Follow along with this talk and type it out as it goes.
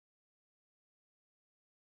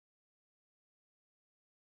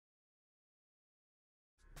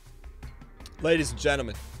Ladies and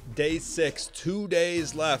gentlemen, day 6, 2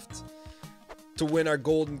 days left to win our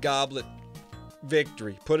golden goblet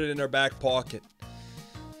victory. Put it in our back pocket.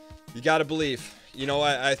 You gotta believe. You know,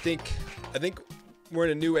 I think we're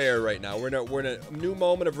in a new era right now. We're in a new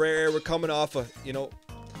moment of rare air. We're coming off a, you know,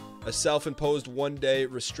 a self-imposed 1-day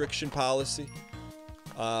restriction policy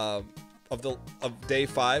of day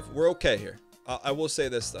 5. We're okay here. I will say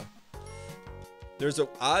this though. There's an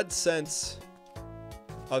odd sense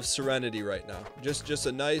of serenity right now. Just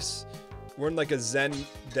a nice, we're in like a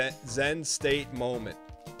zen state moment,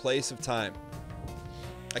 place of time.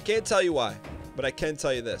 I can't tell you why, but I can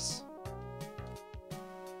tell you this.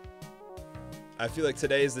 I feel like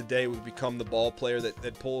today is the day we become the ball player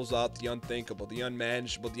that pulls out the unthinkable, the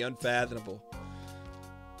unmanageable, the unfathomable.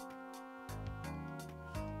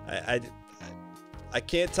 I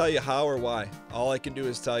can't tell you how or why. All I can do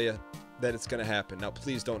is tell you that it's going to happen. Now,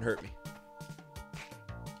 please don't hurt me.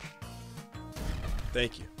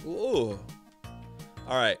 Thank you. Ooh.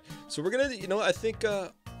 All right. So we're going to, you know, I think, ooh,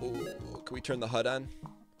 can we turn the HUD on?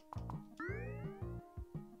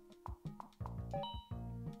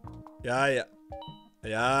 Yeah.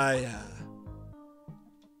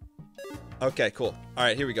 Okay, cool. All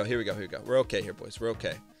right, here we go. We're okay here, boys. We're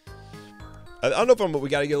okay. I don't know if we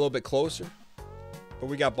got to get a little bit closer, but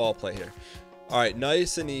we got ball play here. All right,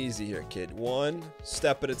 nice and easy here, kid. One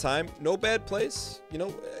step at a time. No bad plays. You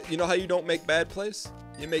know how you don't make bad plays?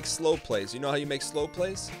 You make slow plays. You know how you make slow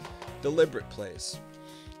plays? Deliberate plays.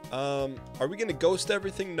 Are we going to ghost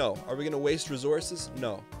everything? No. Are we going to waste resources?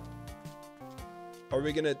 No. Are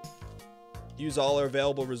we going to use all our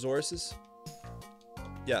available resources?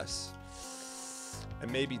 Yes. And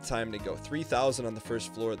maybe time to go. 3,000 on the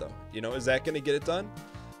first floor, though. You know, is that going to get it done?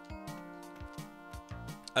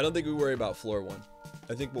 I don't think we worry about floor 1.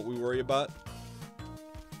 I think what we worry about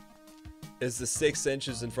is the 6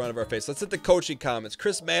 inches in front of our face. Let's hit the coaching comments.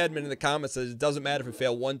 Chris Madman in the comments says it doesn't matter if we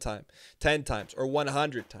fail 1 time, 10 times, or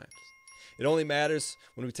 100 times. It only matters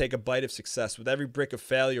when we take a bite of success. With every brick of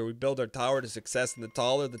failure, we build our tower to success, and the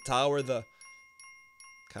taller the tower, the...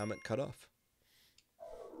 Comment cut off.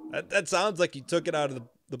 That sounds like you took it out of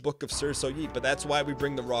the book of Sir So Yeet, but that's why we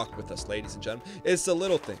bring the rock with us, ladies and gentlemen. It's the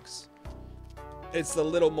little things. It's the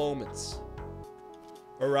little moments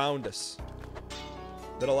around us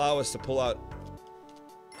that allow us to pull out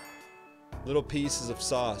little pieces of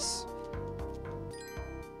sauce.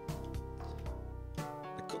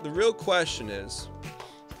 The real question is,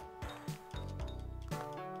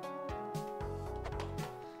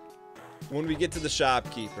 when we get to the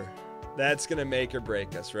shopkeeper, that's going to make or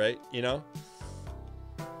break us, right? You know?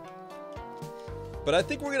 But I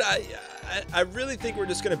think we're going to... I really think we're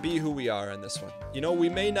just going to be who we are on this one. You know, we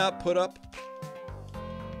may not put up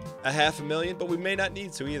a 500,000, but we may not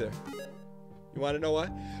need to either. You want to know why?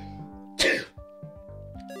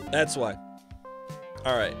 That's why.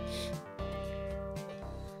 All right.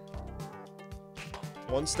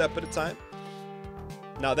 One step at a time.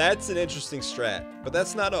 Now, that's an interesting strat, but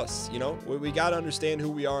that's not us, you know? We got to understand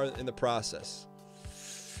who we are in the process.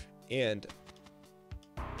 And...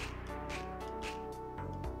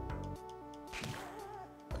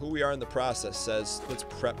 who we are in the process says, let's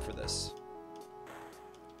prep for this.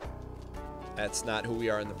 That's not who we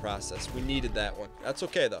are in the process. We needed that one. That's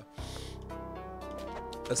okay, though.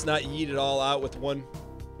 Let's not yeet it all out with one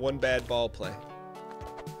bad ball play.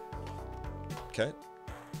 Okay.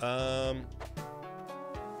 That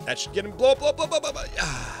should get him blow up.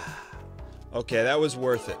 Okay, that was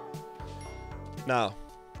worth it. Now,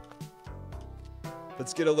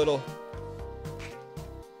 let's get a little...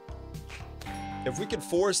 If we can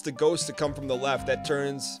force the ghost to come from the left, that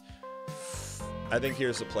turns... I think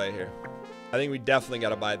here's the play here. I think we definitely got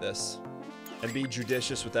to buy this. And be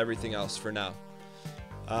judicious with everything else for now.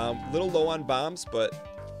 Little low on bombs, but...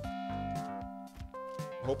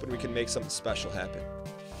 hoping we can make something special happen.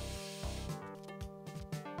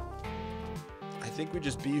 I think we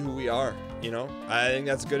just be who we are, you know? I think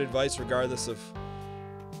that's good advice regardless of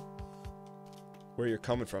where you're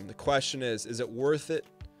coming from. The question is it worth it?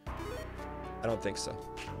 I don't think so.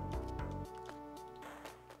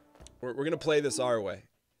 We're going to play this our way.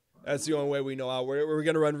 That's the only way we know how. We're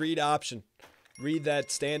going to run read option. Read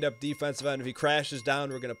that stand-up defensive end. If he crashes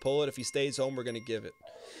down, we're going to pull it. If he stays home, we're going to give it.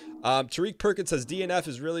 Tariq Perkins says DNF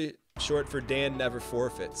is really short for Dan Never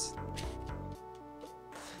Forfeits.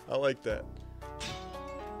 I like that.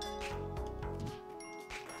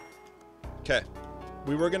 Okay.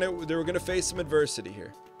 They were gonna face some adversity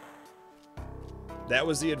here. That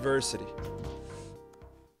was the adversity.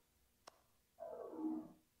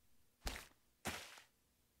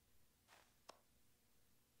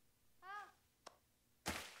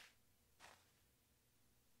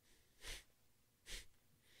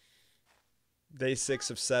 Day 6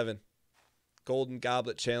 of 7. Golden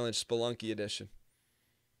Goblet Challenge Spelunky Edition.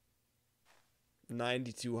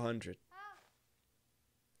 9,200.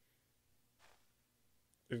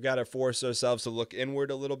 We've got to force ourselves to look inward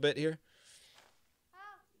a little bit here.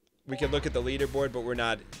 We can look at the leaderboard, but we're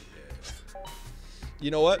not. You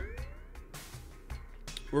know what?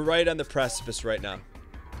 We're right on the precipice right now.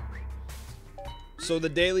 So the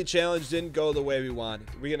daily challenge didn't go the way we wanted.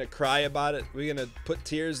 We're going to cry about it. We're going to put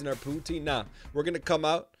tears in our poutine. Nah, we're going to come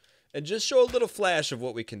out and just show a little flash of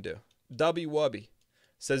what we can do. W Wubby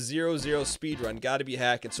says 0-0 speedrun. Got to be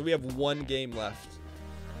hacking. So we have 1 game left.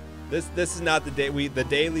 This is not the day. The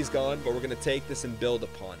daily's gone, but we're going to take this and build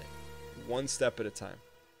upon it. 1 step at a time.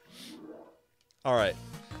 All right.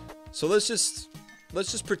 So let's just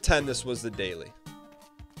pretend this was the daily.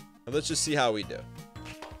 And let's just see how we do.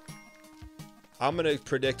 I'm going to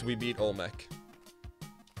predict we beat Olmec.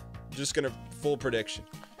 Just going to full prediction.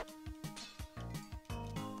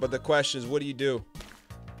 But the question is, what do you do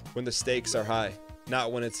when the stakes are high?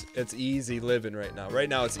 Not when it's easy living right now. Right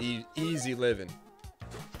now it's easy living.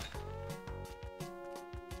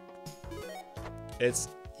 It's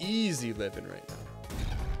easy living right now.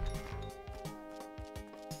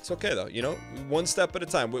 It's okay though, you know, 1 step at a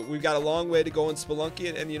time. We've got a long way to go in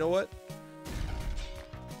Spelunky, and you know what?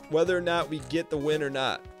 Whether or not we get the win or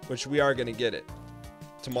not, which we are going to get it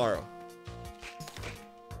tomorrow.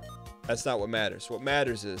 That's not what matters. What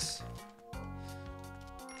matters is,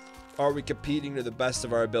 are we competing to the best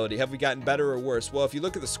of our ability? Have we gotten better or worse? Well, if you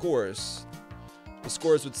look at the scores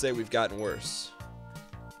would say we've gotten worse.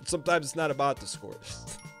 Sometimes it's not about the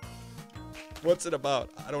scores. What's it about?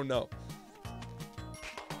 I don't know.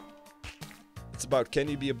 It's about, can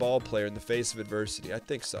you be a ball player in the face of adversity? I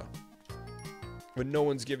think so. When no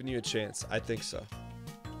one's giving you a chance, I think so.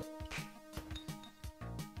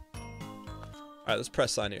 Alright, let's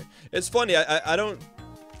press on here. It's funny,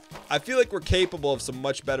 I feel like we're capable of some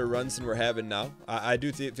much better runs than we're having now. I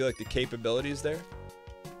do feel like the capability is there.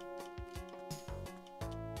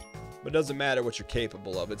 But it doesn't matter what you're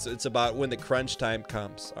capable of. It's about when the crunch time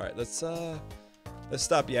comes. Alright, let's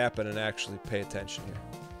stop yapping and actually pay attention here.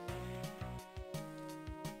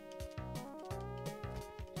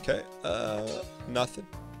 Okay, nothing.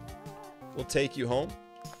 We'll take you home.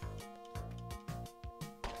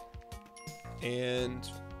 And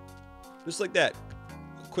just like that,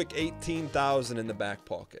 a quick 18,000 in the back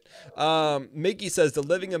pocket. Mickey says the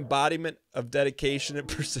living embodiment of dedication and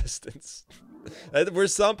persistence. We're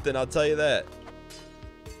something, I'll tell you that.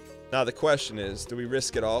 Now the question is, do we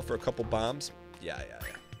risk it all for a couple bombs? Yeah.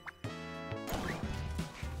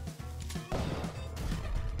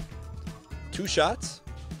 2 shots?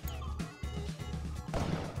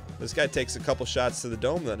 This guy takes a couple shots to the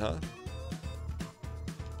dome then, huh?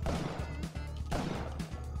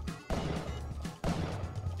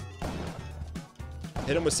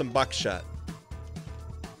 Hit him with some buckshot.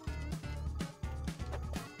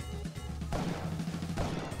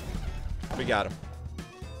 We got him.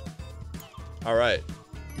 All right.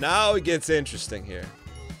 Now it gets interesting here.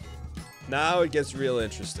 Now it gets real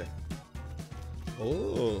interesting.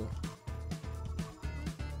 Oh.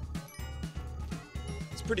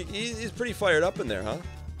 He's pretty fired up in there, huh?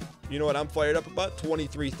 You know what I'm fired up about?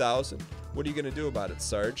 23,000. What are you going to do about it,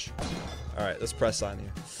 Sarge? All right, let's press on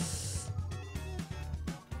here.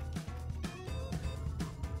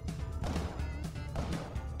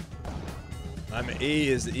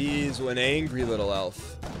 He's an angry little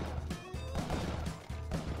elf.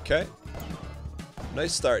 Okay.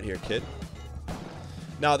 Nice start here, kid.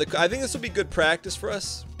 Now, I think this will be good practice for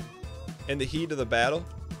us in the heat of the battle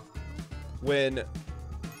when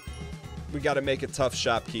we got to make a tough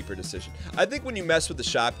shopkeeper decision. I think when you mess with the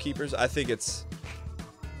shopkeepers, I think it's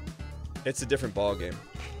a different ball game.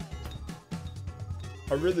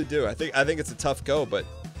 I really do. I think it's a tough go, but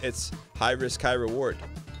it's high risk, high reward.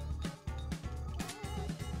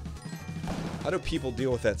 How do people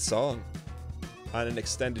deal with that song on an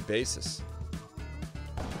extended basis?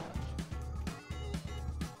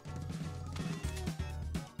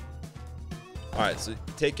 Alright, so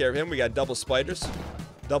take care of him. We got double spiders.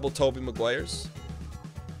 Double Toby Maguires.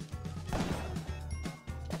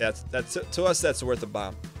 That's to us, that's worth a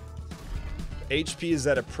bomb. HP is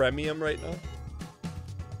at a premium right now.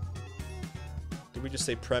 Did we just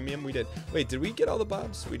say premium? We did. Wait, did we get all the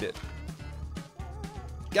bombs? We did.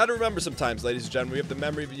 Gotta remember sometimes, ladies and gentlemen, we have the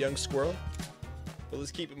memory of a young squirrel. But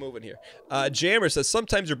let's keep it moving here. Jammer says,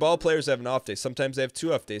 sometimes your ball players have an off day. Sometimes they have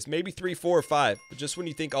 2 off days. Maybe 3, 4, or 5. But just when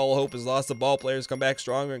you think all hope is lost, the ball players come back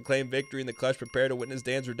stronger and claim victory in the clutch. Prepare to witness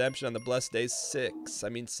Dan's redemption on the blessed day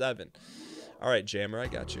 7. All right, Jammer, I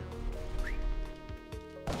got you.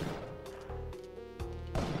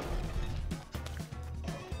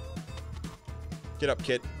 Get up,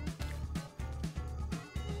 kid.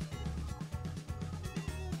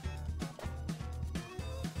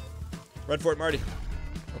 Run for it, Marty.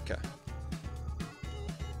 Okay.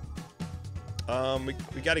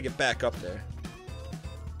 We got to get back up there.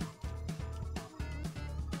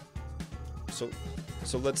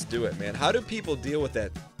 So let's do it, man. How do people deal with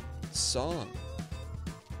that song?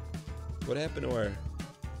 What happened to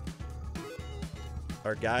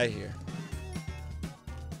our guy here?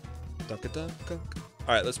 Dunk-a-dunk-dunk.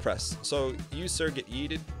 All right, let's press. So you, sir, get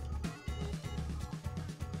yeeted.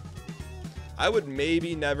 I would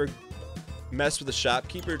maybe never mess with the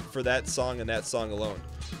shopkeeper for that song and that song alone.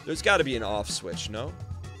 There's got to be an off switch, no?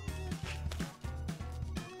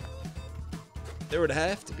 There would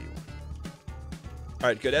have to be one. All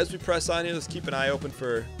right, good. As we press on here, let's keep an eye open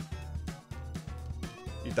for...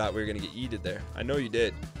 You thought we were going to get yeeted there. I know you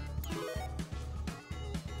did.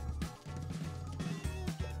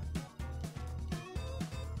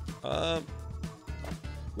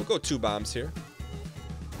 We'll go 2 bombs here.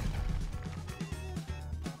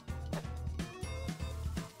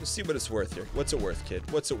 Let's see what it's worth here. What's it worth, kid?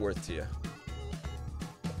 What's it worth to you?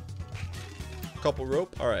 Couple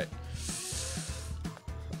rope. All right.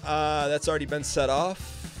 That's already been set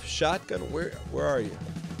off. Shotgun. Where are you?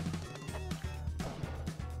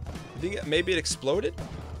 You think maybe it exploded?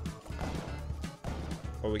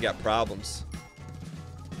 Or we got problems.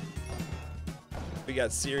 We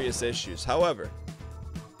got serious issues. However,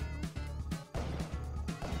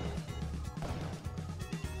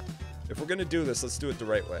 if we're gonna do this, let's do it the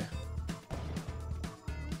right way.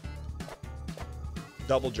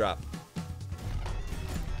 Double drop.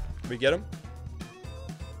 We get him?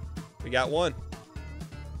 We got one.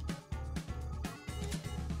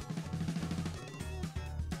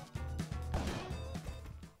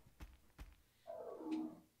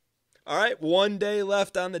 All right, 1 day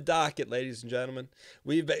left on the docket, ladies and gentlemen.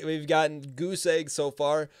 We've gotten goose eggs so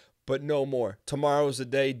far, but no more. Tomorrow's the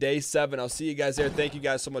day, day 7. I'll see you guys there. Thank you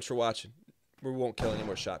guys so much for watching. We won't kill any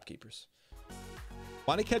more shopkeepers.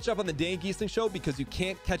 Want to catch up on the Dan Gheesling Show because you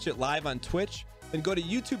can't catch it live on Twitch? Then go to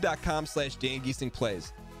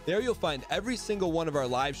youtube.com/DanGheeslingPlays. There you'll find every single one of our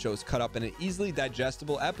live shows cut up in an easily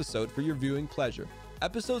digestible episode for your viewing pleasure.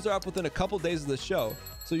 Episodes are up within a couple days of the show,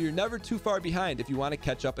 so you're never too far behind if you want to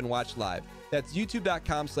catch up and watch live. That's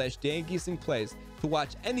youtube.com/DanGheeslingPlays to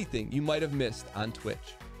watch anything you might have missed on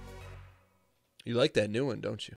Twitch. You like that new one, don't you?